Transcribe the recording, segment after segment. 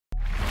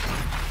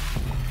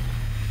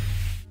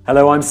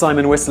Hello, I'm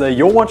Simon Whistler.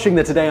 You're watching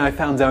the Today I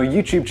Found Out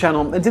YouTube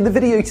channel, and in the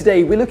video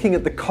today we're looking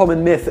at the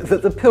common myth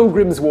that the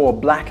Pilgrims wore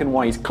black and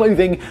white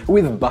clothing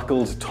with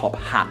buckled top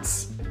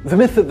hats. The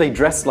myth that they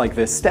dressed like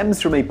this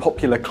stems from a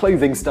popular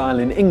clothing style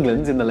in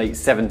England in the late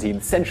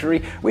 17th century,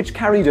 which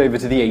carried over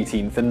to the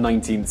 18th and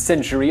 19th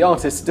century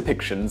artists'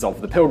 depictions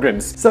of the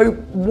Pilgrims. So,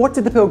 what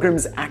did the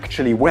Pilgrims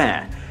actually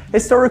wear?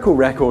 Historical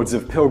records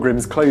of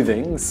Pilgrims'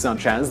 clothing,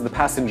 such as the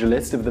passenger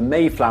list of the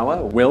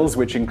Mayflower, wills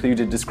which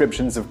included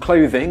descriptions of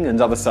clothing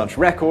and other such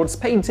records,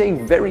 paint a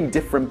very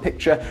different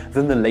picture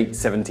than the late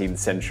 17th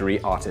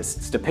century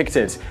artists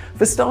depicted.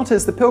 For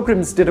starters, the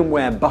Pilgrims didn't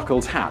wear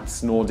buckled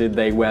hats, nor did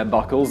they wear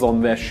buckles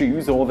on their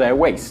shoes or their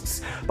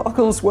waists.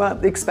 Buckles were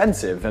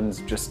expensive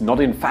and just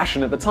not in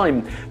fashion at the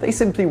time. They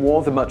simply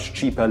wore the much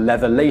cheaper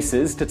leather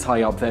laces to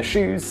tie up their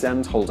shoes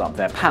and hold up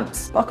their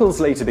pants. Buckles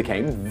later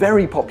became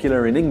very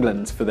popular in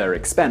England for their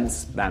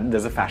expense and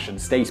as a fashion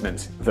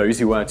statement. Those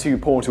who were too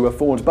poor to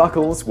afford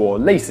buckles wore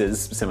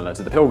laces, similar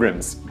to the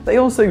Pilgrims. They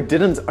also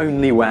didn't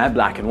only wear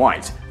black and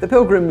white. The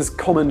Pilgrims'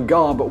 common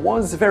garb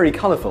was very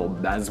colourful,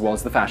 as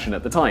was the fashion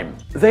at the time.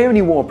 They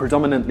only wore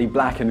predominantly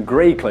black and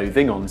grey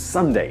clothing on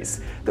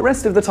Sundays. The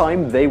rest of the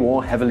time, they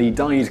wore heavily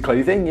dyed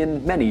clothing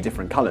in many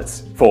different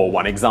colours. For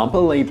one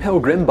example, a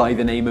pilgrim by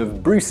the name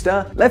of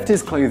Brewster left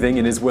his clothing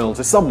in his will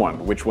to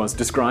someone, which was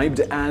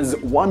described as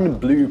one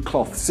blue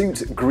cloth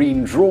suit,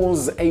 green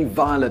drawers, a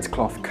violet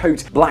cloth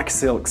coat, black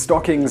silk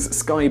stockings,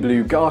 sky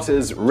blue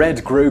garters, red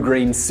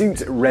grosgrain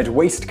suit, red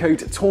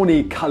waistcoat,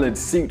 tawny coloured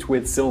suit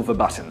with silver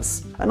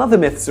buttons. Another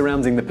myth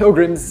surrounding the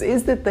Pilgrims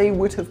is that they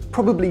would have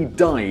probably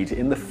died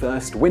in the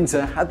first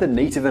winter had the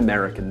Native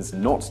Americans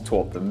not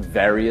taught them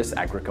various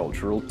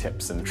agricultural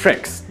tips and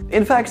tricks.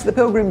 In fact, the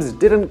Pilgrims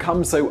didn't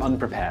come so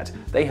unprepared.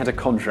 They had a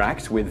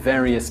contract with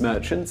various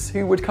merchants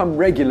who would come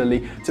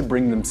regularly to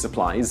bring them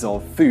supplies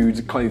of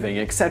food, clothing,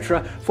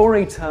 etc. for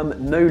a term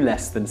no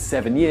less than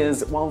 7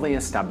 years while they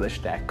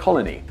established their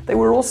colony. They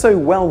were also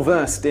well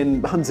versed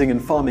in hunting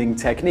and farming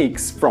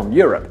techniques from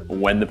Europe.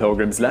 When the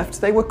Pilgrims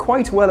left, they were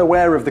quite well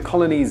aware of the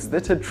colonies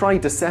that had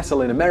tried to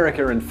settle in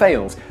America and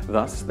failed,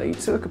 thus they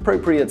took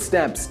appropriate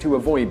steps to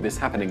avoid this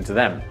happening to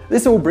them.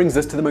 This all brings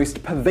us to the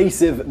most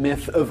pervasive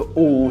myth of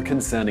all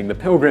concerning the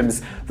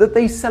Pilgrims, that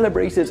they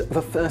celebrated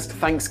the first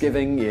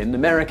Thanksgiving in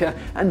America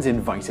and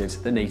invited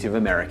the Native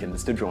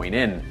Americans to join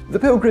in. The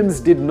Pilgrims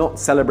did not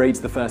celebrate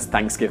the first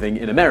Thanksgiving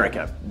in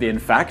America. In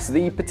fact,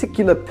 the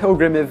particular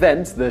Pilgrim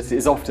event that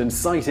is often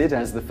cited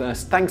as the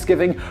first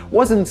Thanksgiving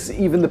wasn't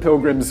even the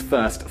Pilgrims'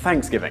 first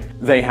Thanksgiving.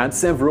 They had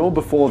several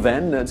before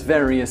then at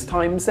various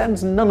times,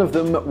 and none of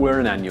them were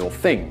an annual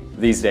thing.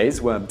 These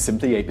days were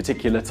simply a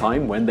particular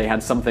time when they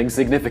had something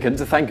significant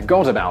to thank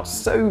God about,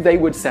 so they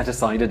would set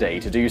aside a day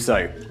to do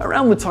so.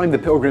 Around the time the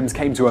Pilgrims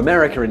came to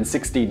America in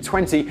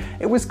 1620,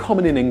 it was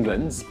common in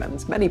England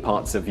and many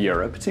parts of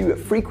Europe to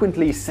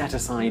frequently set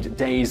aside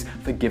days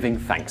for giving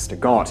thanks to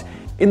God.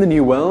 In the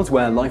New World,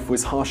 where life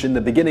was harsh in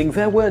the beginning,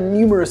 there were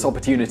numerous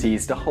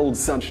opportunities to hold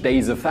such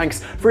days of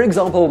thanks. For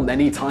example,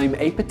 anytime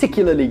a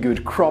particularly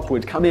good crop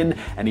would come in,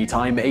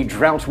 anytime a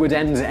drought would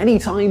end,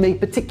 anytime a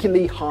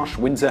particularly harsh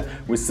winter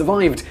was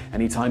survived,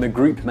 anytime a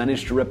group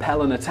managed to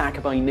repel an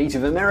attack by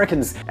Native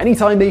Americans,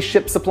 anytime a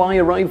ship supply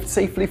arrived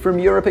safely from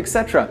Europe,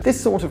 etc.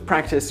 This sort of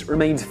practice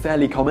remained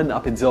fairly common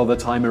up until the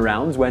time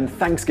around when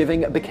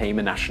Thanksgiving became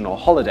a national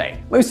holiday.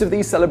 Most of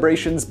these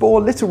celebrations bore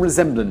little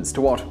resemblance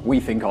to what we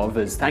think of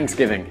as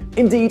Thanksgiving.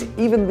 Indeed,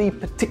 even the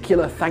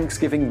particular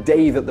Thanksgiving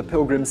Day that the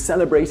Pilgrims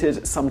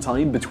celebrated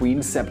sometime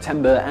between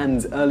September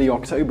and early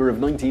October of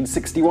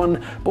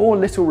 1961 bore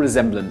little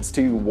resemblance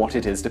to what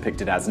it is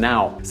depicted as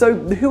now. So,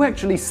 who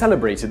actually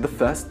celebrated the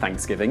first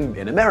Thanksgiving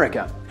in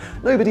America?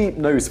 Nobody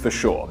knows for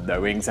sure,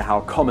 owing to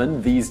how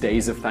common these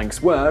days of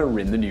thanks were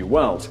in the New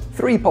World.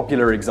 Three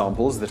popular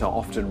examples that are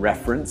often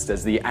referenced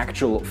as the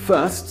actual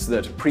firsts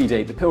that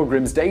predate the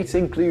Pilgrims' date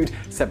include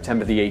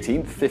September the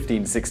 18th,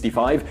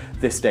 1565.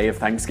 This day of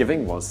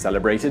Thanksgiving was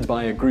celebrated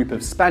by a group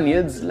of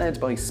Spaniards led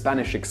by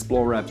Spanish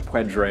explorer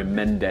Pedro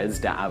Mendez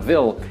de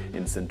Avil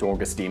in St.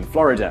 Augustine,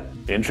 Florida.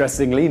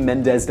 Interestingly,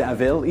 Mendez de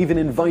Avil even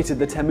invited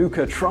the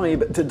Temuca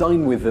tribe to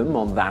dine with them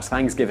on that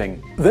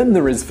Thanksgiving. Then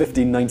there is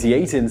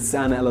 1598 in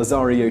San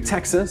Elizario,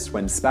 Texas,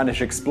 when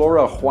Spanish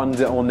explorer Juan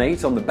de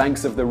Ornate on the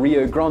banks of the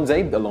Rio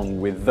Grande, along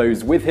with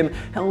those with him,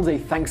 held a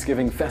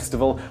Thanksgiving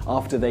festival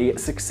after they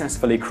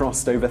successfully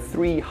crossed over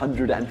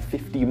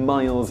 350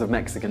 miles of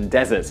Mexican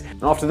desert.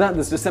 After that,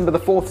 there's December the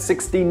 4th,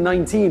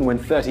 1619, when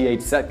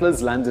 38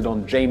 settlers landed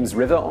on James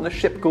River on a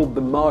ship called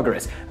the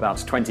Margaret, about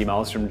 20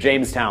 miles from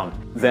Jamestown.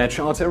 Their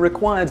charter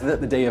required that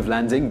the day of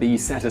landing be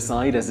set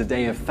aside as a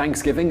day of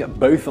Thanksgiving,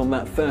 both on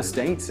that first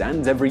date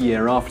and every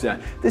year after.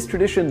 This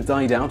tradition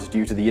died out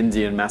due to the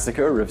Indian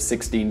Massacre of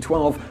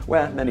 1612,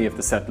 where many of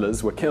the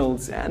settlers were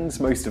killed and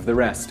most of the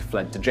rest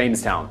fled to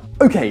Jamestown.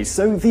 Okay,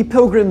 so the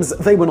Pilgrims,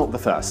 they were not the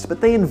first, but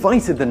they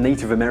invited the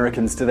Native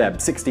Americans to their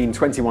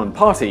 1621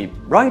 party,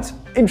 right?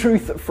 In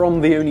truth, from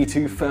the only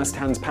two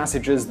first-hand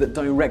passages that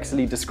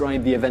directly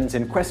describe the event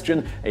in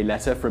question, a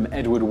letter from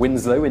Edward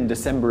Winslow in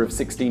December of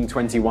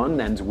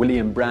 1621 and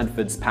William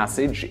Bradford's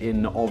passage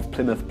in Of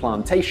Plymouth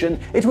Plantation,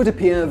 it would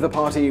appear the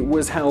party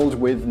was held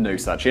with no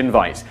such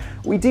invite.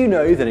 We do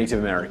know the Native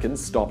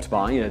Americans stopped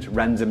by at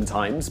random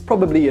times,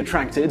 probably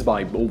attracted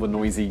by all the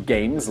noisy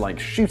games like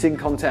shooting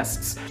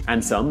contests,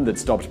 and some that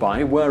stopped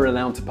by were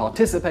allowed to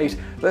participate,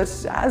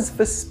 but as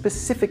for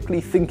specifically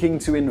thinking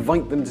to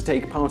invite them to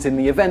take part in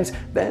the event,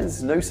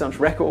 there's no such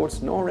record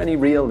nor any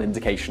real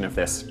indication of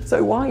this.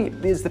 So why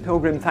is the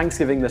Pilgrim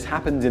Thanksgiving that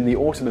happened in the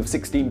autumn of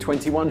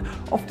 1621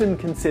 often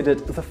considered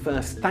the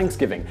first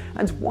Thanksgiving,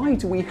 and why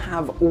do we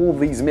have all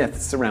these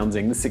myths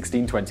surrounding the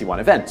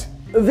 1621 event?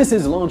 This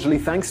is largely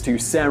thanks to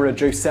Sarah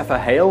Josepha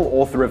Hale,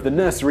 author of the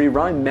nursery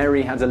rhyme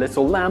Mary Had a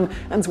Little Lamb,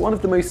 and one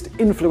of the most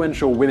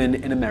influential women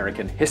in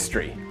American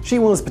history. She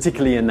was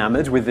particularly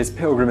enamored with this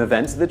pilgrim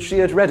event that she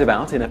had read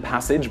about in a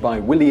passage by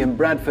William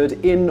Bradford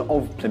in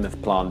Of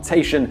Plymouth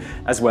Plantation,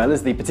 as well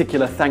as the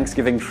particular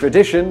Thanksgiving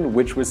tradition,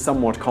 which was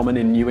somewhat common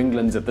in New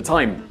England at the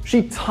time.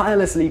 She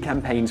tirelessly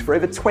campaigned for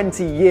over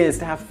 20 years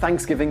to have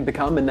Thanksgiving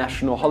become a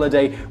national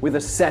holiday with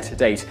a set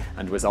date,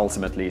 and was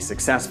ultimately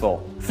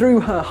successful. Through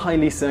her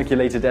highly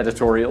circulated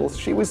editorials,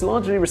 she was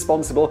largely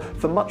responsible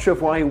for much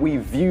of why we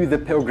view the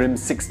Pilgrim's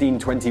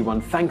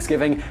 1621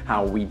 Thanksgiving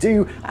how we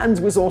do, and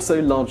was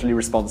also largely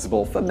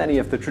responsible for many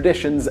of the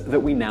traditions that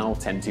we now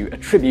tend to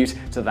attribute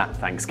to that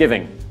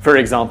Thanksgiving. For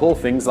example,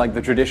 things like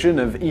the tradition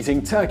of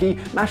eating turkey,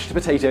 mashed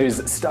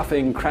potatoes,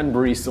 stuffing,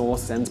 cranberry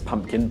sauce, and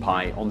pumpkin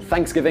pie on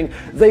Thanksgiving,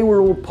 they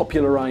were all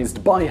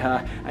popularized by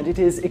her, and it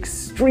is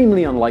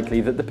extremely unlikely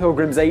that the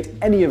Pilgrims ate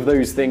any of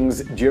those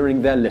things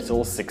during their little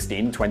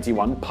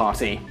 1621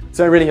 party.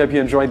 So I really hope you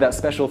enjoyed that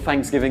special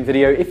Thanksgiving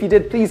video. If you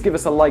did, please give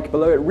us a like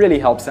below, it really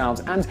helps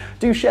out, and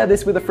do share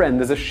this with a friend.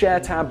 There's a share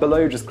tab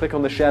below, just click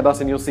on the share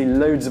button, you'll see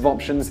loads of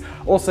options.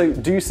 Also,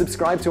 do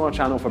subscribe to our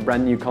channel for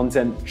brand new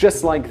content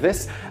just like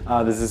this.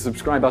 There's a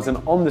subscribe button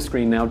on the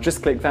screen now,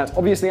 just click that.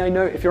 Obviously, I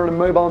know if you're on a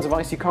mobile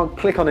device, you can't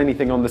click on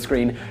anything on the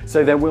screen,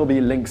 so there will be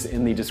links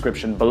in the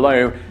description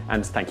below,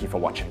 and thank you for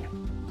watching.